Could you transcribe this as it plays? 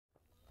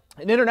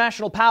An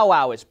international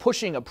powwow is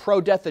pushing a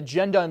pro-death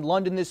agenda in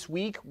London this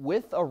week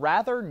with a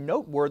rather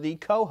noteworthy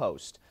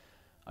co-host.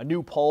 A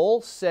new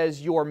poll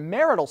says your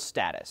marital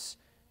status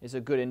is a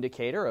good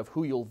indicator of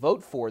who you'll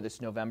vote for this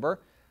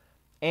November.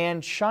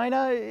 And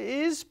China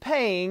is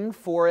paying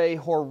for a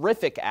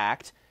horrific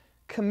act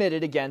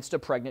committed against a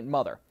pregnant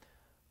mother.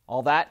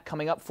 All that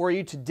coming up for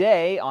you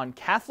today on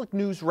Catholic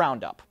News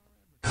Roundup.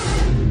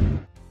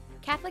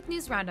 Catholic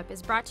News Roundup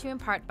is brought to you in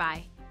part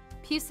by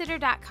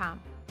PewSitter.com,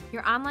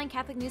 your online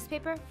Catholic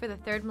newspaper for the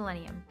third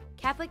millennium,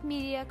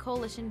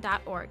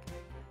 CatholicMediaCoalition.org,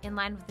 in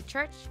line with the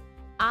Church,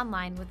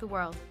 online with the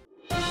world.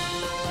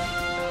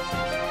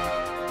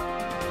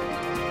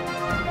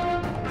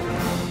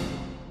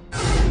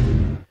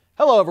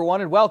 Hello,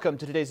 everyone, and welcome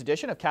to today's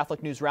edition of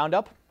Catholic News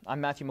Roundup.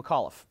 I'm Matthew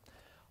McAuliffe.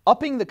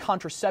 Upping the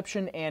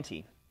contraception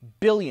ante.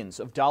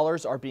 Billions of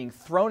dollars are being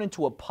thrown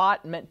into a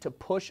pot meant to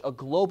push a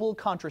global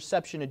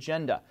contraception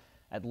agenda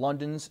at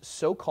London's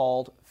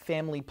so-called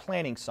Family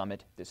Planning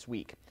Summit this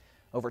week.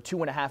 Over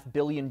 $2.5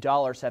 billion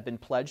have been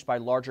pledged by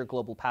larger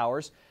global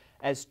powers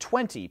as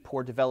 20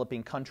 poor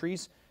developing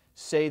countries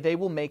say they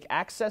will make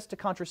access to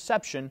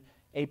contraception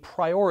a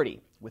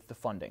priority with the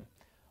funding.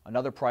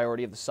 Another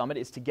priority of the summit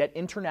is to get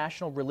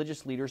international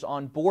religious leaders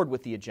on board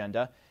with the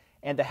agenda,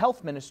 and the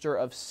health minister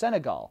of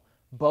Senegal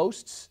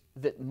boasts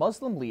that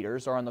Muslim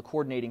leaders are on the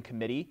coordinating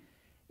committee,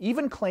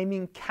 even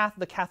claiming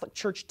the Catholic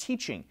Church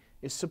teaching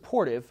is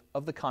supportive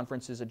of the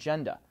conference's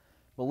agenda.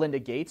 Melinda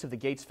Gates of the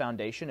Gates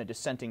Foundation, a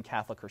dissenting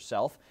Catholic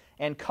herself,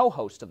 and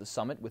co-host of the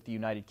summit with the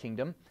United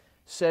Kingdom,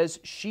 says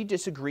she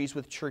disagrees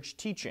with church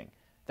teaching,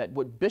 that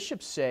what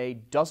bishops say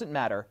doesn't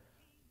matter,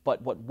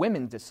 but what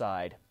women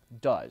decide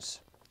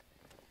does.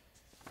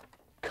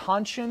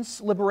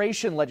 Conscience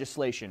liberation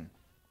legislation.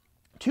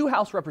 Two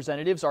House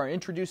representatives are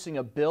introducing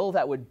a bill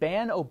that would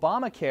ban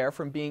Obamacare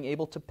from being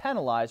able to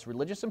penalize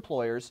religious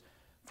employers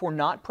for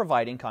not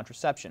providing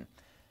contraception.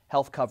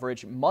 Health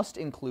coverage must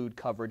include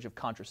coverage of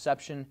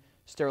contraception,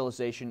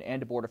 sterilization,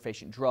 and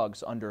abortifacient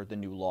drugs under the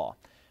new law.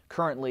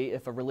 Currently,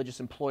 if a religious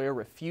employer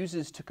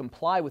refuses to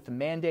comply with the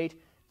mandate,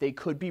 they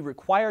could be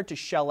required to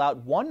shell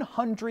out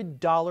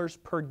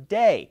 $100 per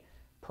day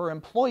per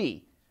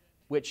employee,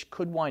 which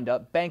could wind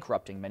up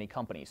bankrupting many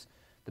companies.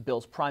 The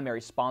bill's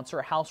primary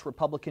sponsor, House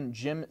Republican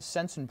Jim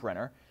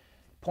Sensenbrenner,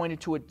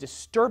 pointed to a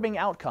disturbing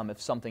outcome if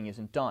something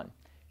isn't done.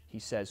 He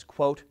says,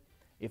 quote,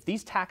 "If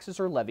these taxes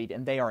are levied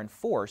and they are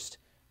enforced,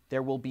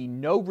 there will be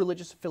no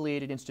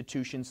religious-affiliated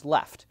institutions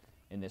left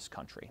in this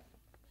country."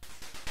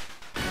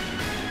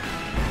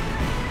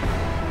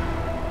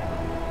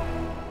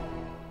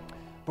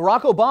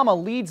 Barack Obama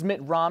leads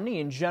Mitt Romney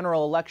in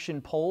general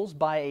election polls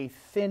by a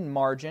thin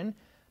margin,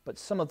 but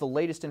some of the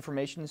latest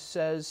information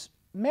says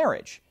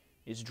marriage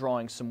is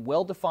drawing some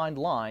well-defined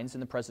lines in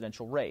the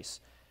presidential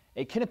race.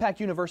 A Quinnipiac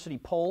University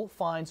poll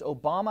finds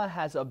Obama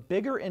has a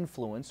bigger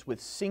influence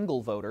with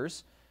single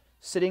voters,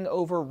 sitting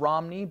over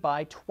Romney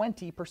by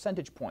 20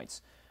 percentage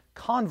points.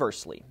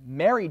 Conversely,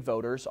 married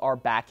voters are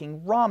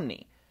backing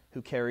Romney,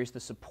 who carries the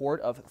support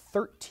of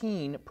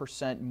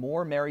 13%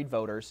 more married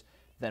voters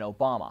than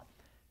Obama.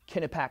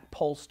 Quinnipiac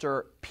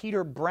pollster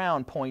Peter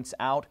Brown points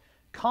out,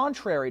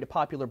 contrary to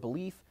popular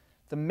belief,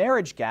 the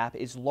marriage gap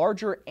is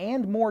larger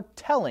and more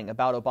telling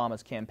about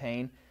Obama's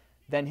campaign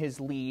than his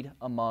lead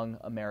among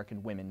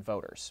American women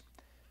voters.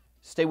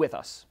 Stay with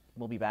us.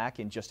 We'll be back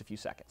in just a few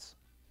seconds.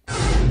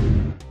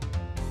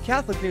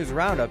 Catholic News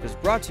Roundup is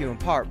brought to you in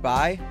part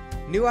by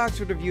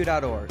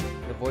NewOxfordReview.org,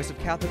 the voice of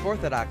Catholic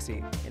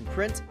Orthodoxy, in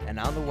print and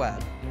on the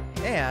web,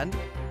 and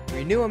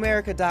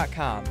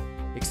RenewAmerica.com,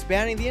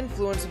 expanding the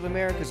influence of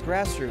America's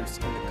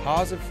grassroots in the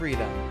cause of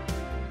freedom.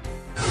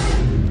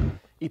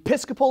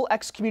 Episcopal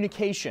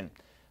Excommunication.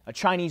 A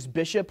Chinese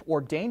bishop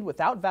ordained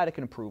without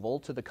Vatican approval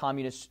to the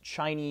communist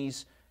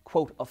Chinese,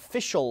 quote,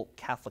 official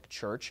Catholic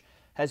Church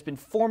has been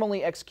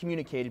formally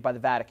excommunicated by the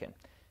Vatican.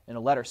 In a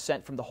letter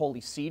sent from the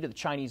Holy See to the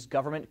Chinese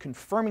government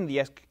confirming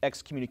the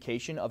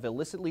excommunication of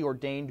illicitly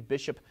ordained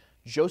Bishop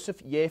Joseph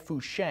Ye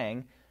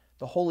Fusheng,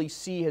 the Holy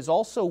See has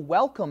also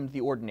welcomed the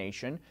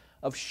ordination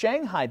of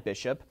Shanghai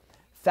Bishop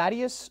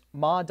Thaddeus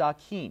Ma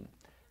Da-Kin.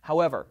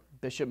 However,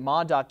 Bishop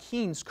Ma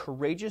Da-Kin's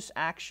courageous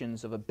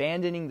actions of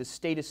abandoning the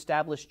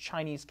state-established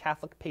Chinese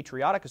Catholic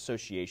Patriotic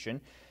Association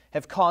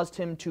have caused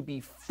him to be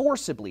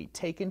forcibly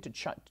taken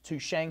to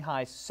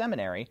Shanghai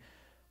Seminary,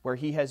 where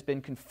he has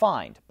been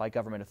confined by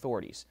government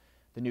authorities.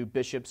 The new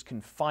bishop's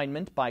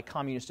confinement by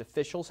communist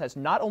officials has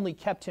not only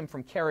kept him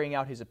from carrying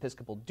out his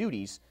episcopal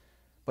duties,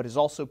 but has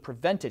also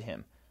prevented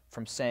him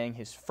from saying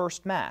his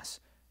first Mass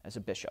as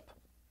a bishop.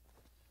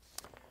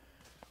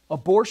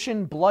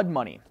 Abortion blood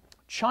money.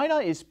 China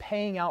is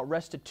paying out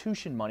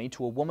restitution money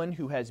to a woman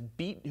who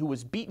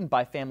was beaten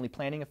by family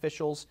planning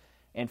officials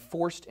and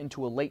forced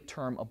into a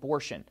late-term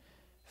abortion.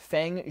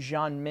 Feng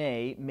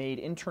Jianmei made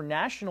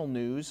international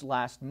news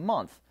last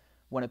month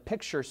when a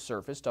picture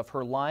surfaced of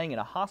her lying in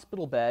a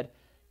hospital bed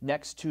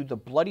next to the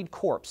bloodied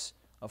corpse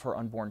of her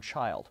unborn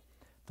child.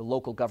 The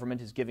local government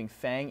is giving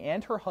Feng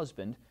and her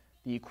husband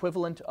the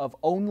equivalent of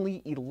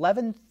only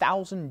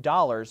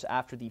 $11,000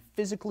 after the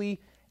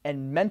physically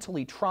and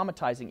mentally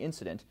traumatizing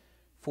incident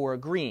for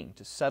agreeing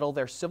to settle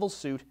their civil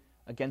suit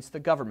against the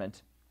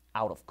government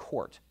out of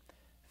court.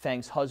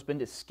 Fang's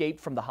husband escaped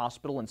from the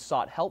hospital and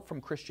sought help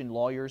from Christian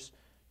lawyers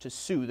to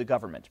sue the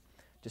government.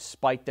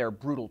 Despite their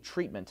brutal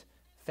treatment,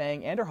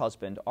 Fang and her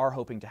husband are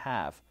hoping to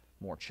have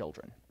more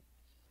children.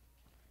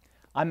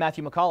 I'm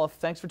Matthew McAuliffe.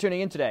 Thanks for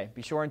tuning in today.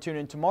 Be sure and tune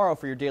in tomorrow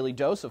for your daily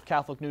dose of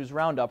Catholic News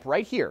Roundup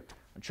right here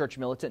on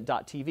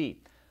churchmilitant.tv.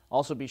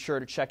 Also be sure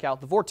to check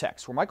out The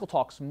Vortex, where Michael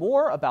talks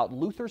more about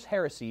Luther's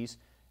heresies,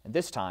 and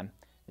this time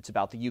it's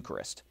about the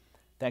Eucharist.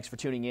 Thanks for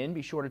tuning in.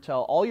 Be sure to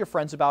tell all your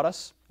friends about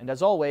us, and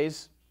as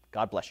always,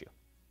 God bless you.